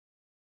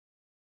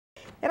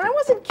And I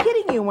wasn't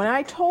kidding you when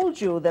I told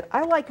you that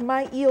I like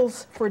my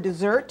eels for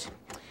dessert.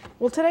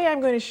 Well, today I'm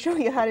going to show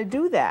you how to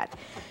do that.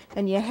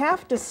 And you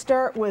have to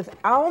start with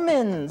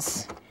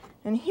almonds.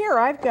 And here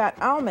I've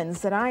got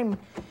almonds that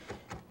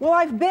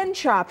I've been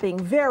chopping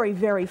very,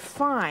 very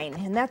fine,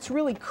 and that's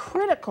really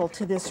critical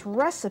to this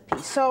recipe.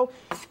 So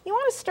you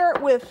want to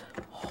start with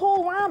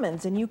whole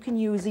almonds, and you can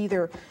use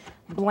either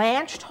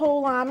blanched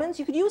whole almonds,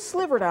 you could use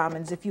slivered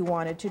almonds if you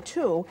wanted to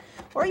too,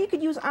 or you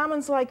could use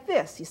almonds like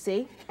this, you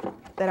see,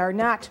 that are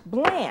not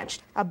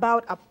blanched.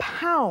 About a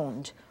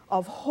pound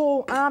of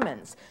whole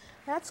almonds.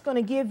 That's going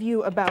to give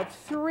you about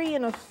 3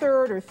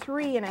 1/3 or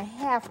 3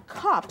 1/2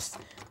 cups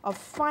of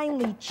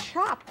finely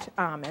chopped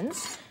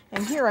almonds.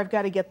 And here I've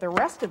got to get the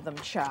rest of them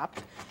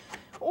chopped.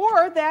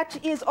 Or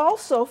that is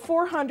also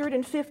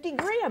 450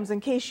 grams in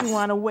case you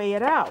want to weigh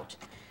it out.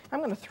 I'm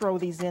going to throw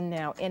these in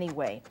now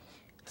anyway.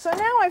 So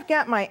now I've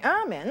got my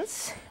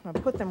almonds. I'm going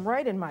to put them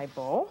right in my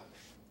bowl.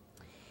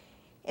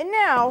 And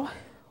now,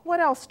 what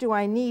else do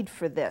I need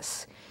for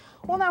this?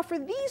 Well, now for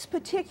these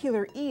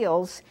particular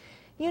eels,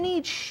 you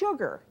need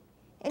sugar.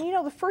 And you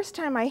know, the first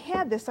time I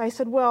had this, I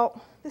said,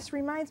 well, this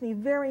reminds me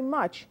very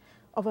much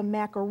of a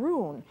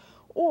macaroon,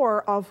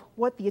 or of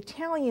what the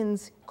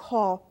Italians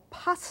call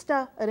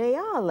pasta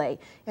reale,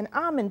 an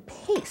almond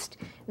paste.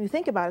 When you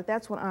think about it,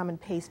 that's what almond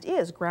paste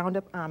is, ground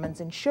up almonds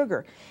and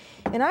sugar.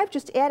 And I've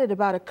just added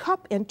about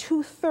 1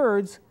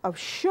 2/3 cups of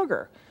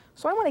sugar.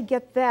 So I want to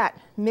get that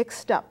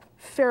mixed up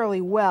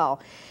fairly well.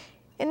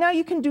 And now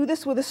you can do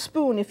this with a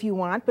spoon if you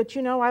want, but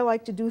you know I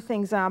like to do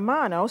things a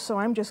mano, so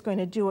I'm just going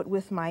to do it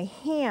with my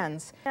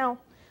hands. Now,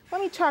 let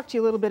me talk to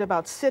you a little bit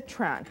about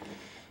citron.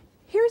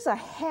 Here's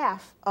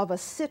 1/2 of a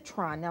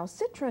citron. Now,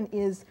 citron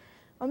is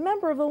a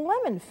member of the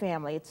lemon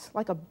family. It's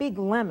like a big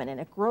lemon,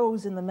 and it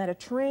grows in the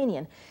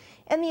Mediterranean.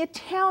 And the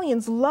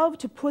Italians love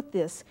to put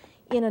this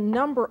in a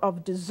number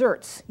of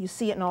desserts. You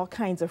see it in all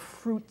kinds of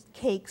fruit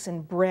cakes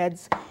and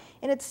breads.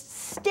 And it's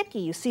sticky.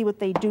 You see what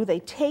they do?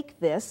 They take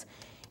this,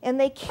 and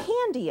they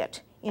candy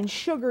it in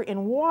sugar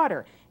and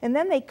water. And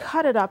then they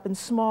cut it up in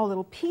small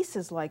little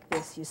pieces like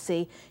this, you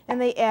see.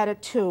 And they add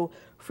it to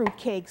fruit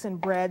cakes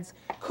and breads,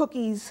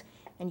 cookies.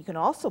 And you can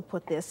also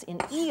put this in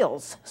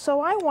eels.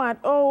 So I want,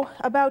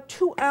 about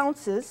 2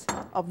 ounces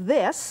of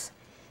this.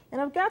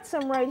 And I've got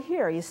some right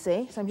here, you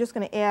see. So I'm just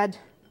going to add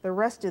the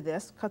rest of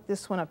this, cut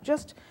this one up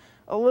just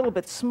a little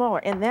bit smaller.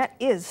 And that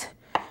is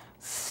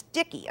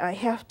sticky, I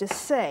have to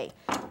say.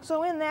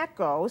 So in that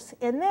goes.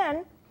 And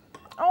then,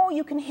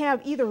 you can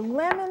have either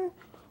lemon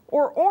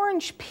or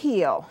orange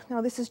peel.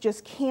 Now this is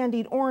just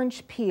candied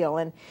orange peel.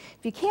 And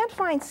if you can't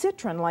find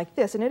citron like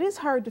this, and it is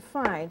hard to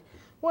find,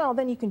 well,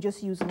 then you can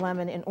just use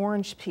lemon and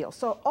orange peel.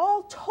 So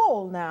all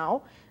told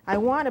now, I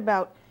want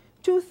about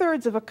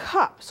 2/3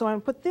 cup. So I'm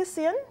going to put this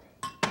in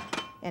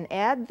and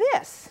add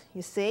this,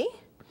 you see.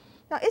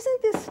 Now,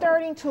 isn't this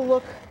starting to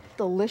look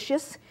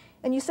delicious?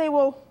 And you say,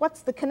 well,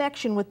 what's the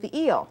connection with the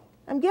eel?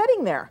 I'm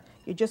getting there.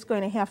 You're just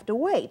going to have to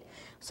wait.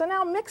 So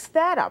now mix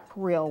that up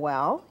real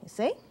well, you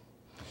see.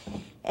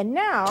 And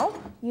now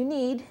you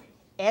need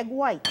egg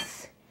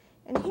whites.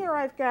 And here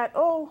I've got,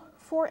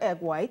 4 egg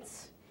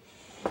whites.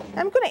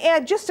 I'm going to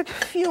add just a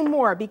few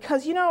more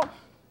because,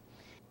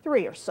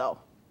 3 or so.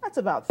 That's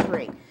about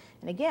 3.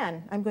 And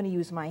again, I'm going to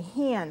use my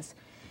hands.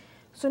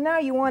 So now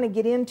you want to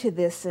get into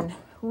this and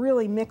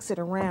really mix it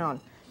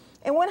around.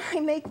 And when I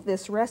make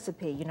this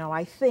recipe,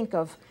 I think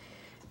of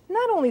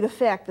not only the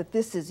fact that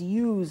this is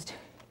used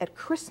at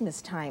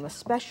Christmas time, a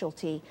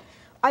specialty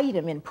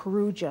item in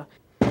Perugia.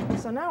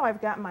 So now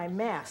I've got my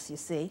mass, you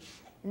see.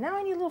 And now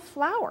I need a little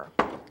flour.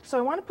 So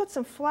I want to put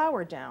some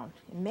flour down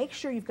and make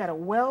sure you've got a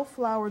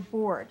well-floured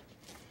board.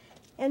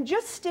 And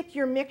just stick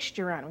your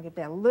mixture on. We'll get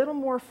that a little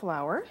more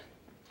flour.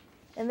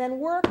 And then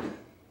work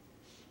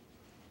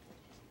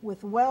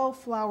with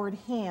well-floured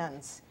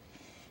hands.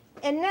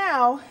 And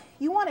now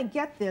you want to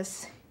get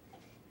this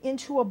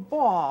into a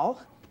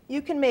ball.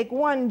 You can make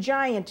one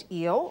giant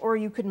eel, or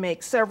you could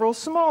make several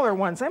smaller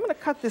ones. I'm going to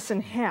cut this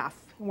in half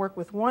and work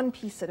with one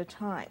piece at a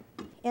time.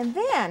 And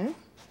then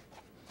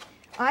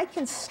I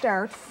can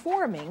start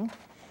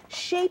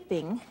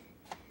shaping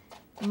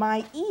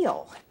my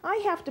eel. I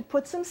have to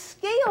put some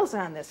scales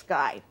on this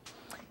guy.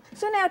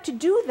 So now to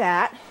do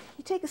that,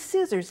 you take a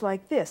scissors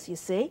like this, you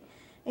see,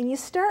 and you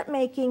start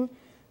making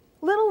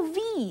little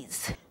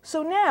V's.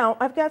 So now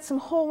I've got some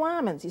whole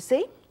almonds, you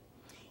see,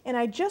 and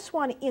I just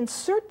want to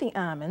insert the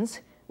almonds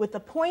with the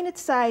pointed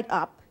side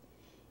up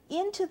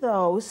into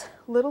those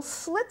little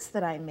slits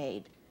that I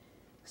made.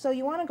 So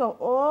you want to go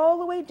all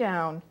the way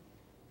down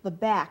the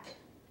back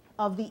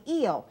of the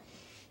eel.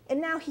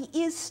 And now he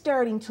is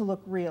starting to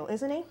look real,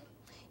 isn't he?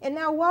 And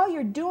now while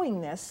you're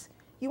doing this,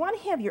 you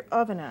want to have your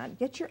oven on.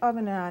 Get your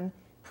oven on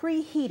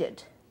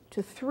preheated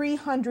to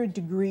 300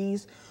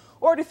 degrees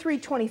or to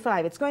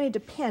 325. It's going to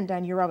depend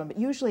on your oven, but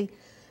usually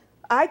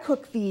I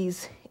cook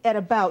these at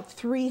about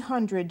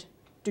 300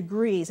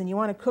 degrees, and you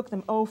want to cook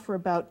them for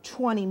about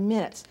 20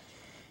 minutes.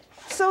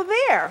 So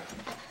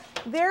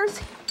there's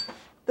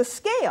the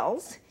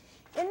scales,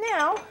 and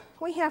now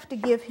we have to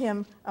give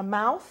him a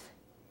mouth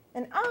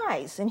and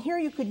eyes. And here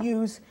you could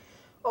use,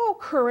 oh,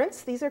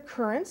 currants. These are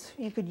currants.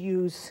 You could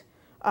use,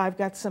 I've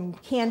got some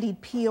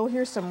candied peel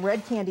here, some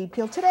red candied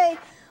peel. Today,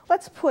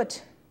 let's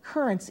put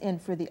currants in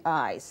for the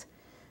eyes.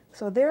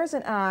 So there's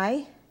an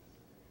eye,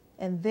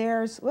 and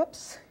there's,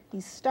 whoops,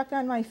 he's stuck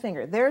on my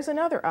finger. There's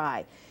another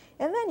eye.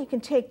 And then you can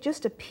take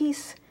just a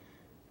piece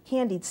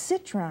candied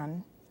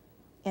citron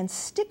and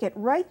stick it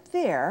right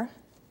there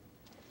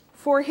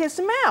for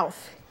his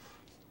mouth.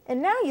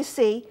 And now you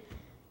see,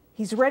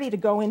 he's ready to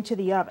go into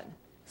the oven.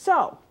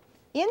 So,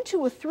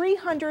 into a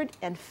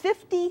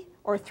 350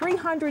 or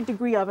 300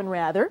 degree oven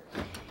rather,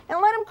 and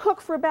let him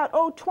cook for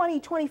about, 20,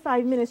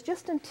 25 minutes,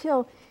 just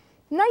until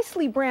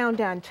nicely browned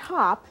on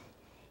top.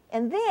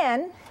 And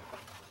then,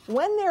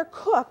 when they're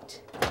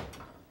cooked,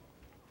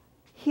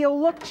 he'll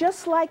look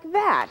just like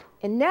that.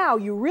 And now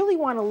you really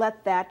want to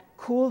let that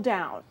cool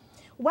down.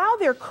 While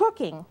they're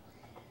cooking,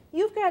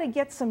 you've got to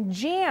get some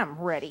jam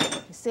ready,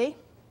 you see?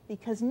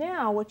 Because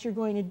now what you're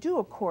going to do,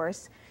 of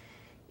course,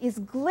 is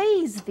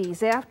glaze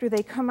these after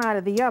they come out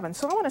of the oven.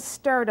 So I want to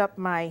start up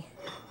my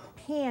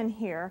pan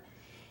here.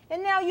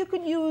 And now you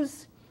could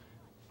use,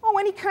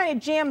 any kind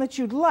of jam that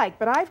you'd like,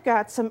 but I've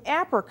got some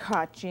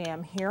apricot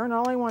jam here, and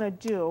all I want to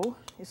do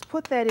is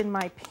put that in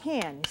my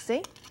pan, you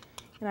see?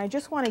 And I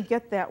just want to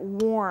get that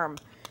warm.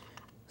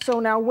 So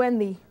now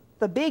when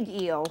the big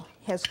eel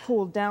has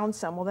cooled down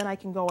some, well, then I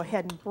can go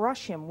ahead and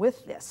brush him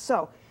with this.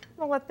 So I'm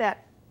going to let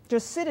that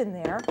just sit in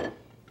there.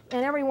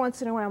 And every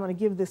once in a while, I'm going to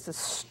give this a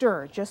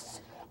stir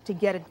just to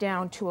get it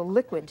down to a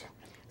liquid.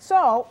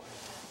 So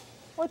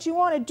what you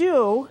want to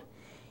do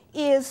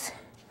is,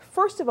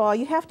 first of all,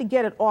 you have to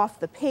get it off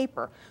the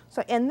paper.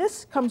 So, and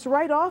this comes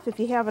right off if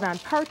you have it on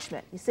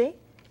parchment, you see?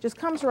 Just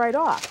comes right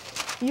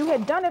off. If you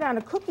had done it on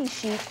a cookie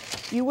sheet,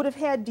 you would have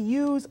had to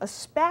use a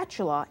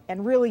spatula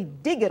and really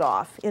dig it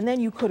off, and then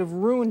you could have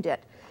ruined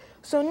it.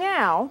 So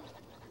now,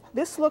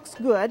 this looks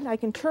good. I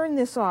can turn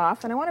this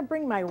off, and I want to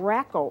bring my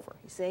rack over,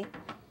 you see?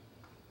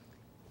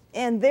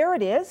 And there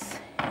it is.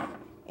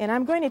 And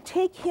I'm going to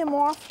take him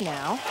off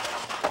now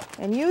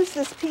and use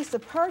this piece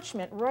of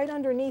parchment right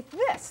underneath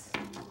this.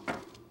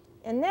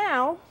 And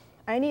now,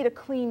 I need a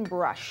clean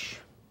brush.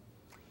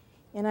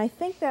 And I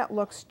think that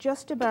looks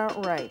just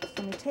about right. So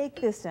I'm going to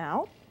take this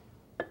out.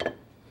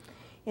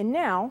 And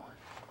now,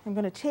 I'm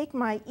going to take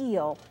my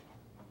eel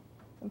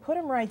and put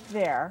him right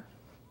there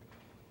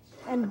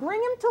and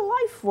bring him to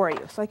life for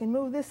you. So I can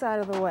move this out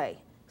of the way.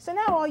 So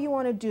now all you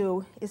want to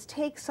do is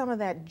take some of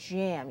that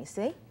jam, you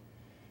see?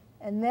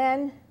 And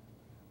then,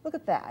 look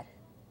at that.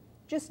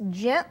 Just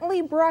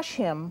gently brush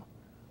him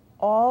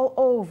all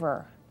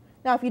over.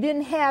 Now, if you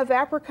didn't have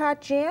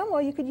apricot jam,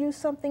 well, you could use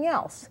something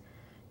else.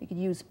 You could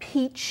use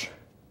peach,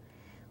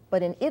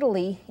 but in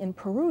Italy, in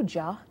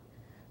Perugia,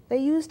 they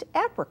used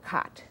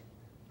apricot.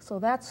 So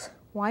that's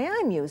why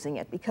I'm using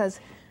it, because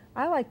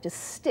I like to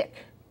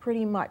stick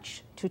pretty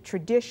much to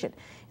tradition.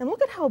 And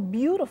look at how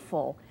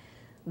beautiful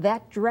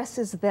that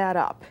dresses that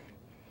up.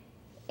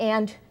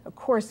 And, of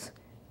course,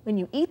 when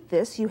you eat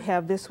this, you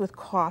have this with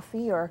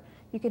coffee, or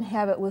you can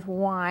have it with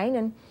wine,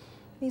 and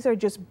these are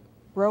just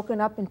broken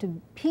up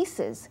into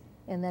pieces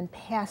and then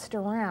passed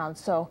around.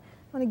 So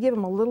I'm going to give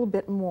them a little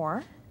bit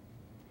more.